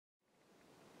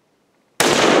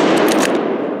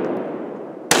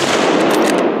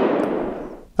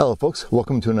Hello folks,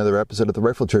 welcome to another episode of the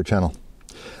Rifle Chair channel.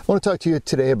 I want to talk to you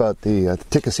today about the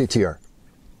Tikka CTR.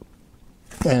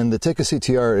 And the Tikka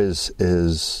CTR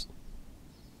is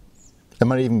it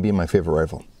might even be my favorite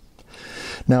rifle.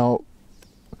 Now,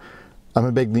 I'm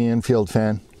a big Lee Enfield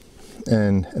fan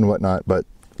and whatnot, but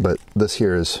this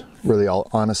here is really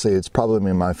honestly, it's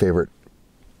probably my favorite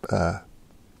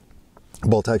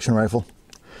bolt action rifle.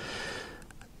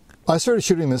 I started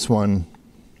shooting this one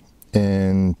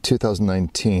in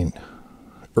 2019,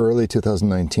 early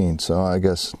 2019, so I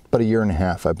guess about a year and a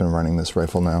half I've been running this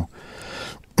rifle now.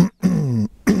 And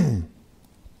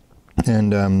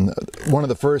one of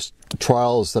the first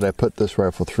trials that I put this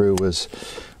rifle through was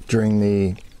during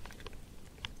the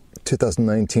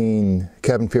 2019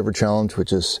 Cabin Fever Challenge,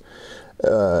 which is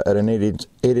at an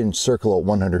 8-inch circle at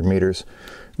 100 meters.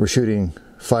 We're shooting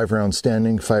 5 rounds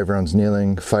standing, 5 rounds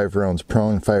kneeling, 5 rounds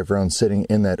prone, 5 rounds sitting,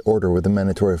 in that order, with a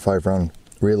mandatory 5-round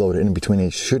reload in between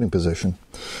each shooting position.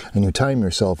 And you time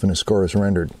yourself and a score is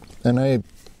rendered. And I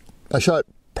shot,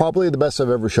 probably the best I've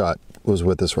ever shot was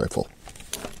with this rifle.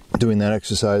 Doing that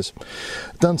exercise.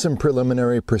 Done some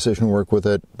preliminary precision work with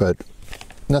it, but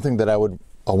nothing that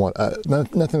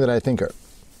nothing that I think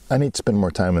I need to spend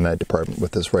more time in that department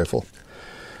with this rifle.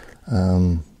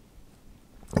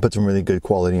 Put some really good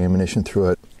quality ammunition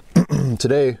through it.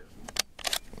 Today,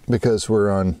 because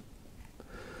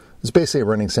it's basically a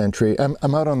running sentry.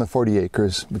 I'm out on the 40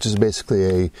 acres, which is basically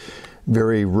a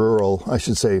very rural, I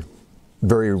should say,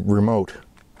 very remote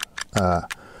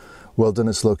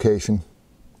wilderness location.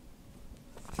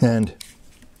 And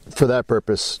for that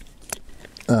purpose,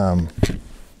 I'm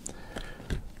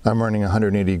running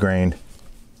 180 grain.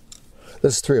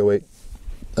 This is 308.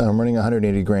 I'm running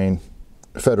 180 grain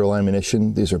federal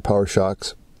ammunition. These are power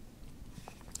shocks,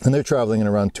 and they're traveling at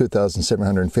around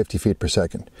 2,750 feet per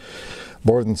second.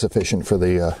 More than sufficient for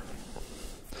the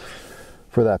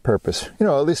for that purpose. You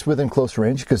know, at least within close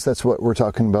range, because that's what we're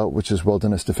talking about, which is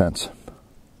wilderness defense.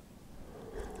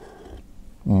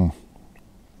 I'm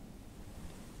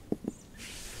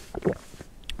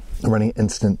running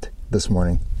instant this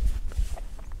morning.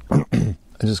 I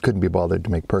just couldn't be bothered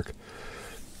to make perk.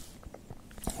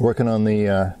 Working on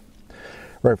the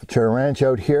Rifle Chair Ranch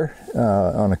out here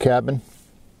on a cabin,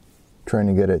 trying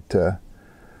to get it a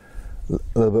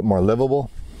little bit more livable.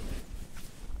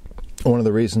 One of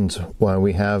the reasons why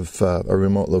we have a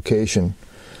remote location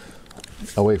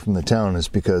away from the town is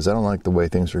because I don't like the way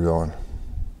things are going.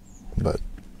 But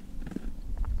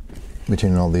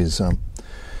between all these,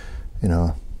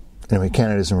 anyway,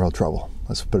 Canada's in real trouble.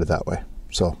 Let's put it that way.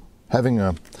 So having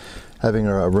a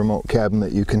remote cabin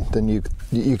that you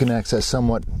can access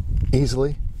somewhat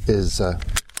easily is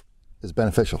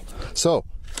beneficial. So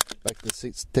back to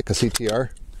the Tikka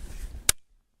CTR.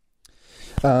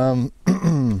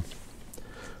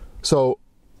 So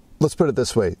let's put it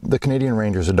this way: the Canadian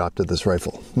Rangers adopted this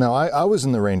rifle. Now I was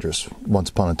in the Rangers once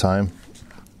upon a time,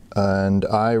 and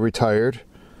I retired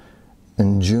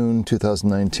in June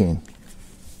 2019,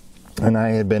 and I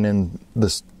had been in the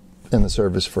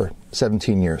service for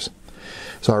 17 years.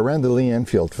 So I ran the Lee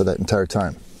Enfield for that entire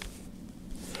time.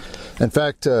 In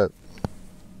fact, we're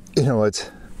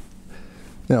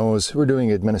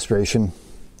doing administration.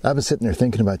 I've been sitting there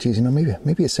thinking about, geez,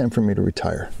 maybe it's time for me to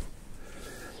retire.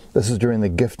 This is during the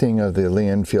gifting of the Lee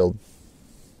Enfield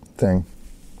thing.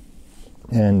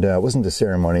 And it wasn't a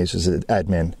ceremony, it's just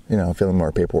admin, filling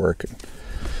more paperwork. And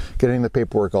getting the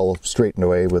paperwork all straightened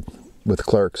away with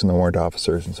clerks and the warrant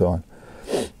officers and so on.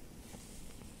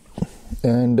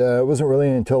 And it wasn't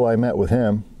really until I met with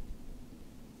him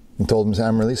and told him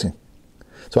I'm releasing.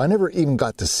 So I never even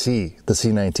got to see the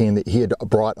C19 that he had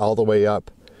brought all the way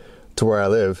up to where I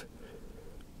live.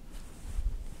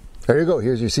 There you go,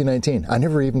 here's your C19. I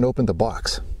never even opened the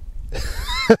box.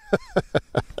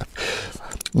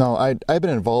 No, I've been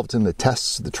involved in the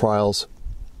tests, the trials.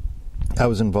 I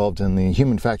was involved in the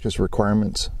human factors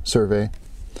requirements survey.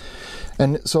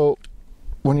 And so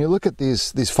when you look at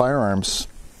these firearms,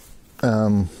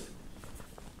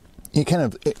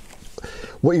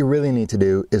 what you really need to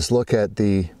do is look at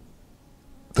the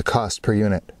cost per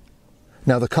unit.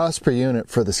 Now, the cost per unit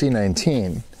for the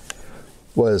C19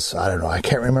 was, I don't know, I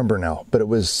can't remember now, but it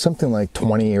was something like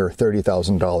 $20,000 or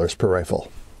 $30,000 per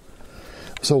rifle.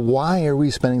 So why are we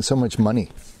spending so much money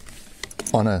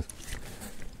on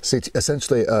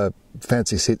essentially a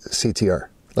fancy CTR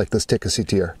like this Tikka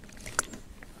CTR?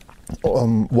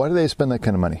 Why do they spend that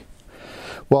kind of money?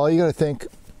 Well, you got to think,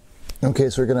 okay,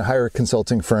 so we're going to hire a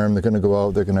consulting firm. They're going to go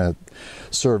out, they're going to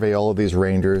survey all of these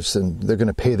rangers, and they're going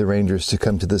to pay the rangers to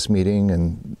come to this meeting,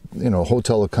 and,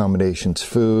 hotel accommodations,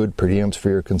 food, per diems for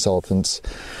your consultants,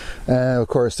 And of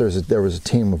course, there was a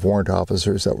team of warrant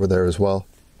officers that were there as well.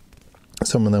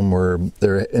 Some of them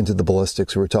they're into the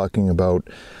ballistics. We were talking about,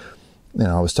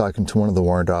 I was talking to one of the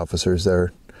warrant officers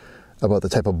there about the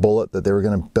type of bullet that they were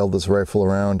going to build this rifle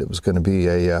around. It was going to be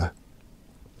an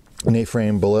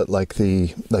A-frame bullet like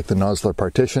the Nosler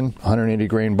Partition, 180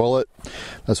 grain bullet.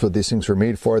 That's what these things were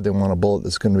made for. They want a bullet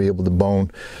that's going to be able to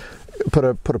put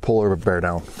a polar bear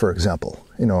down, for example.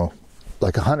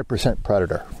 Like 100%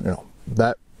 predator.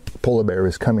 That polar bear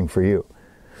is coming for you.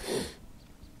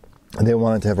 And they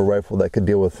wanted to have a rifle that could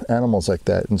deal with animals like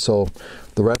that. And so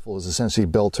the rifle is essentially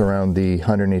built around the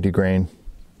 180 grain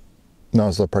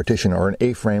Nosler Partition, or an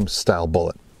A-frame style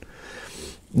bullet.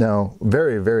 Now,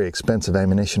 very, very expensive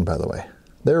ammunition, by the way.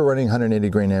 They were running 180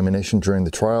 grain ammunition during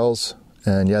the trials.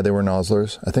 And yeah, they were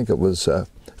Noslers. I think it was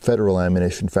federal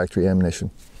ammunition, factory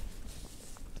ammunition.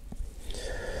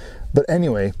 But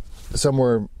anyway,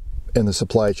 somewhere in the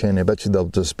supply chain, I bet you they'll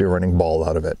just be running ball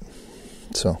out of it.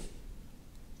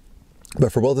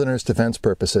 But for wilderness defense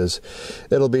purposes,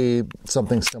 it'll be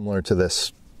something similar to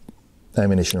this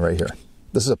ammunition right here.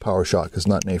 This is a power shock, it's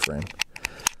not an A-frame.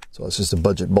 So it's just a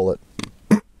budget bullet.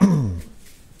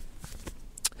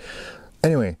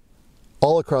 Anyway,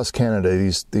 all across Canada,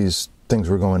 these things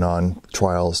were going on,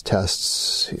 trials,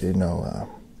 tests,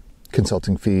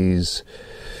 consulting fees.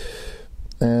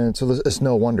 And so it's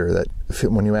no wonder that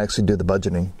when you actually do the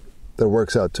budgeting, that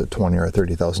works out to $20,000 or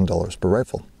 $30,000 per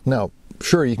rifle. Now,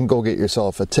 sure, you can go get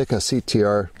yourself a Tikka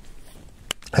CTR.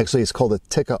 Actually, it's called a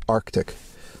Tikka Arctic,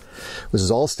 which is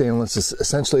all stainless. It's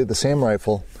essentially the same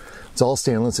rifle. It's all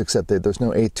stainless, except that there's no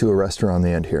 8.2 arrestor on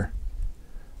the end here.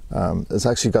 It's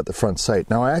actually got the front sight.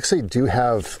 Now, I actually do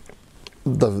have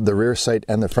the rear sight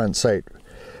and the front sight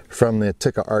from the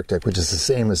Tikka Arctic, which is the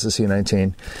same as the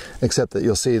C19, except that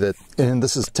you'll see that, and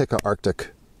this is Tikka Arctic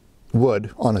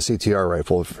wood on a CTR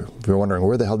rifle, if you're wondering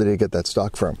where the hell did he get that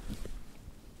stock from.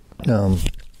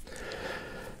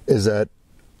 Is that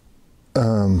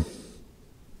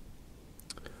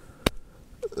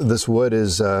this wood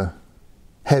is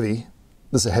heavy.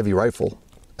 This is a heavy rifle,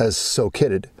 as so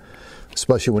kitted,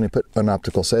 especially when you put an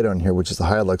optical sight on here, which is the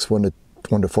Hilux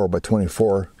 1 to 4 by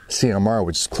 24 CMR,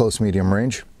 which is close medium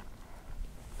range.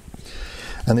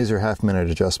 And these are half-minute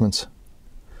adjustments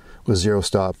with zero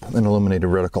stop and illuminated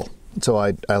reticle. So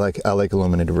I like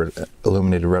illuminated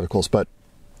reticles. But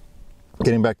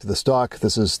getting back to the stock,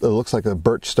 it looks like a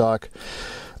birch stock.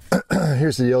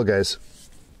 Here's the deal, guys.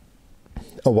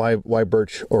 Why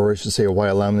birch, or I should say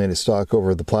why laminated stock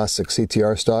over the plastic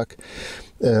CTR stock?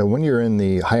 When you're in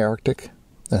the high Arctic,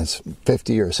 and it's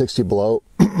 50 or 60 below,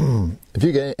 if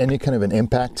you get any kind of an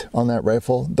impact on that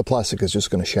rifle, the plastic is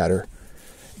just going to shatter.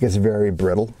 It gets very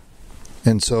brittle.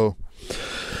 And so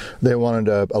they wanted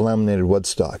a laminated wood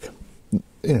stock.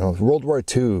 World War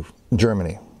II,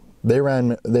 Germany, they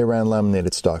ran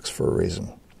laminated stocks for a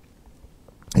reason.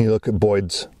 You look at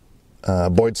Boyd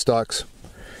stocks.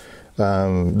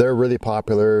 They're really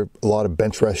popular. A lot of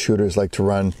bench rest shooters like to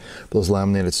run those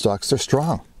laminated stocks. They're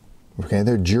strong. Okay,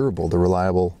 they're durable, they're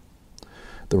reliable,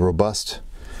 they're robust.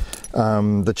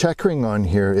 The checkering on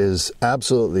here is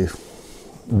absolutely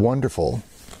wonderful.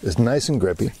 It's nice and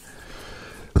grippy.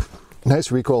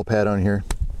 Nice recoil pad on here.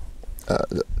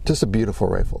 Just a beautiful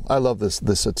rifle. I love the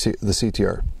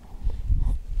CTR.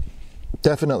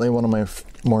 Definitely one of my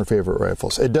more favorite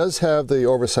rifles. It does have the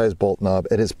oversized bolt knob.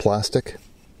 It is plastic,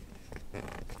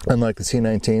 unlike the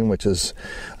C19, which is,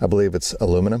 I believe it's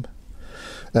aluminum.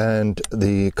 And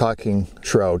the cocking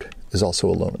shroud is also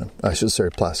aluminum. I should say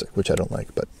plastic, which I don't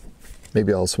like, but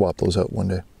maybe I'll swap those out one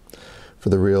day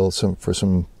for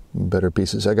some better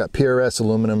pieces. I got PRS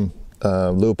aluminum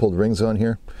Leupold rings on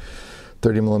here,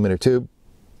 30mm tube.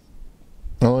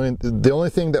 The only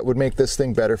thing that would make this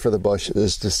thing better for the bush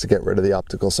is just to get rid of the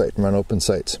optical sight and run open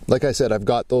sights. Like I said, I've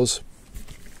got those.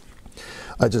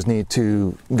 I just need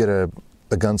to get a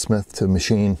gunsmith to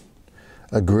machine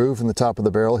a groove in the top of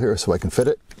the barrel here so I can fit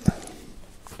it.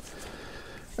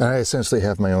 And I essentially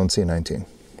have my own C19.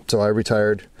 So I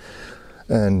retired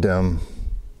and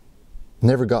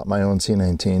never got my own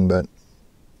C19, but,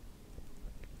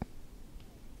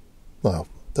 well,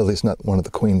 at least not one of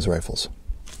the Queen's rifles.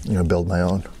 Build my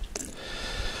own.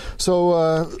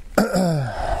 So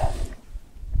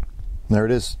there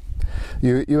it is.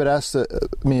 You had asked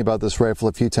me about this rifle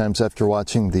a few times after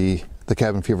watching the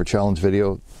Cabin Fever Challenge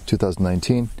video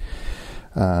 2019,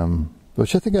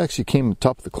 which I think actually came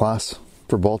top of the class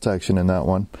for bolt action in that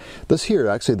one. This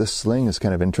sling is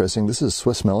kind of interesting. This is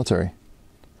Swiss military.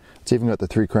 It's even got the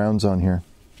 3 crowns on here.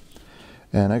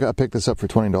 And I picked this up for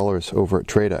 $20 over at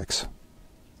TradeX.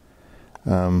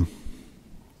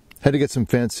 Had to get some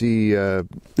fancy,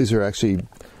 these are actually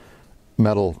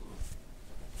metal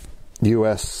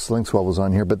US sling swivels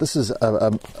on here, but this is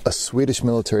a Swedish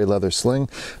military leather sling.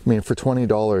 I mean, for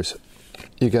 $20,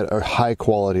 you get a high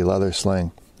quality leather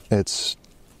sling. It's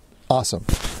awesome.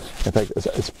 In fact,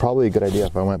 it's probably a good idea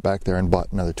if I went back there and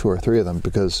bought another 2 or 3 of them,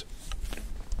 because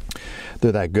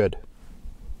they're that good.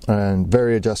 And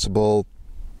very adjustable,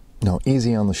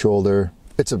 easy on the shoulder.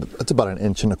 It's about 1.25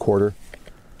 inches.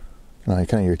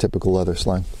 Kind of your typical leather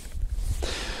sling.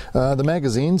 The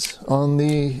magazines on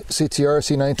the CTR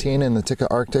C19 and the Tikka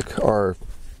Arctic are,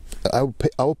 I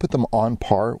will put them on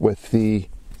par with the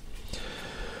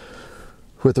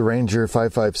Ranger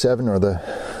 557 or the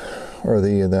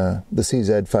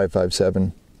CZ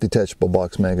 557 detachable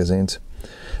box magazines.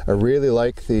 I really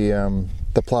like the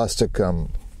plastic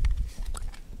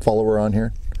follower on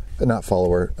here, not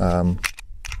follower,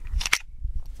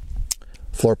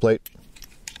 floor plate.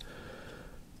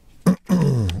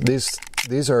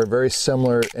 These are very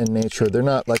similar in nature. They're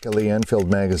not like a Lee Enfield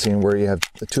magazine where you have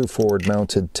the 2 forward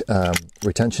mounted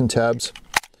retention tabs.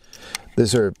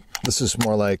 This is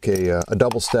more like a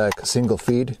double stack single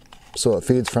feed. So it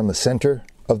feeds from the center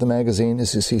of the magazine,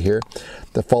 as you see here.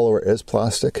 The follower is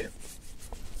plastic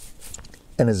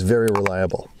and is very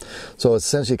reliable. So it's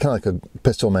essentially kind of like a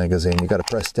pistol magazine. You got to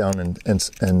press down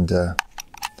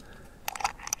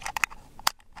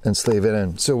and sleeve it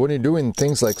in. So when you're doing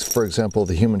things like, for example,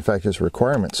 the human factors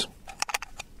requirements,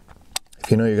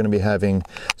 if you know you're going to be having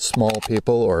small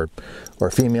people or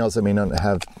females that may not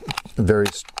have very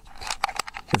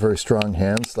strong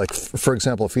hands, like for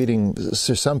example, feeding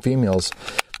some females,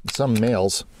 some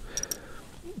males,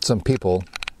 some people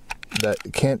that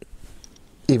can't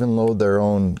even load their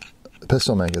own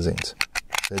pistol magazines.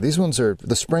 These ones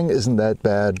the spring isn't that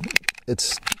bad.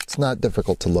 It's not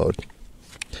difficult to load.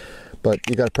 But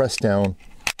you got to press down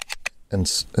and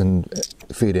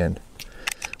feed in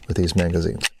with these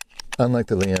magazines. Unlike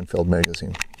the Lee Enfield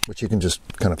magazine, which you can just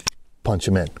kind of punch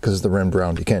them in because it's the rimmed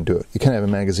round. You can't do it. You can't have a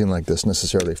magazine like this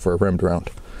necessarily for a rimmed round.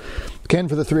 You can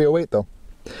for the 308 though.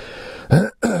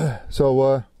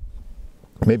 So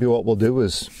maybe what we'll do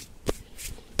is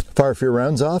fire a few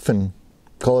rounds off and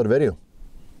call it a video.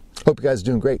 Hope you guys are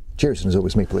doing great. Cheers, and as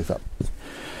always, Maple Leaf up.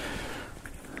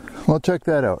 Well, check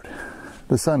that out.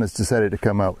 The sun has decided to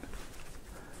come out.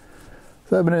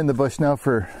 So I've been in the bush now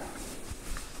for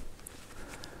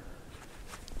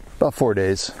about 4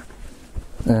 days,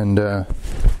 and I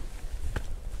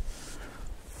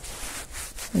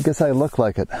guess I look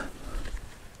like it.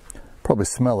 Probably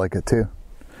smell like it too.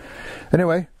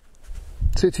 Anyway,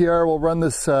 CTR will run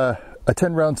this a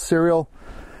 10-round serial.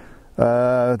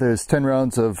 There's 10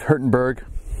 rounds of Hurtenberg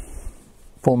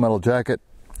full metal jacket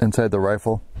inside the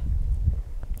rifle.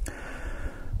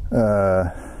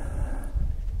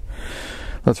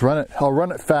 Let's run it. I'll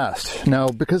run it fast. Now,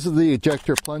 because of the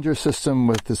ejector plunger system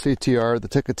with the CTR, the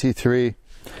Tikka T3, it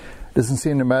doesn't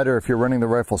seem to matter if you're running the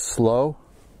rifle slow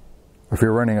or if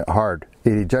you're running it hard.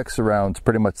 It ejects the rounds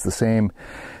pretty much the same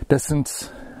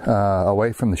distance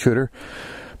away from the shooter,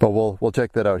 but we'll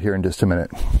check that out here in just a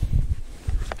minute.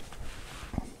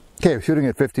 Okay, we're shooting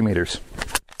at 50 meters.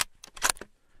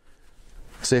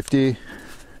 Safety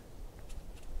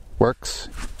works.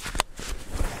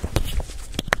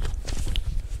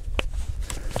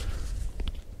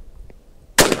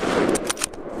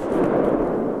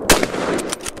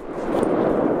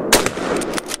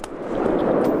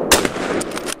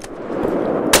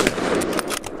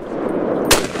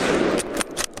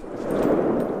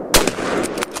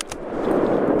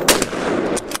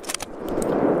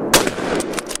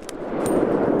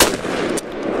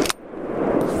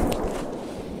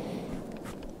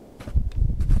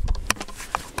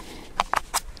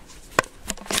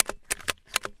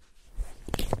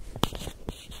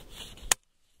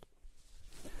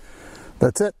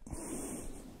 That's it.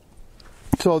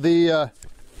 So the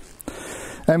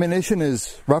ammunition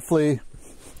is roughly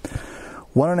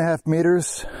 1.5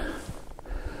 meters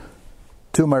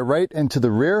to my right and to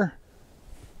the rear,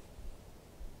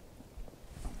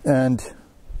 and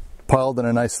piled in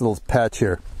a nice little patch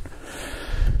here.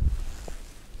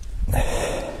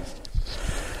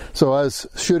 So I was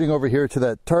shooting over here to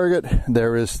that target.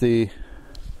 There is the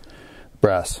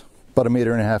brass, about 1.5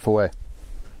 meters away.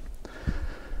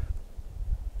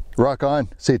 Rock on,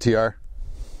 CTR.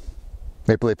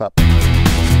 Maple Leaf up.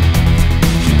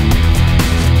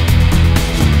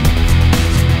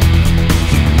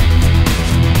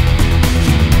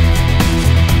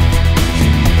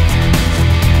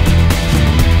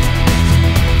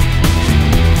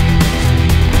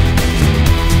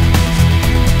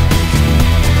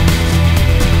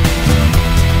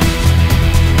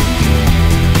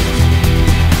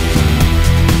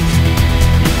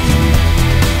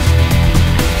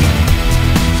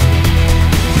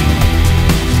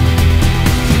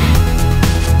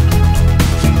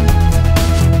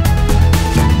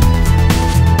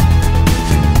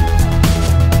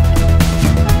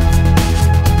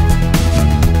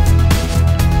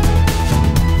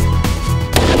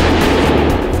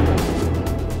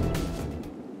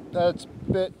 That's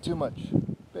a bit too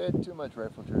much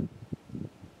rifle jerk.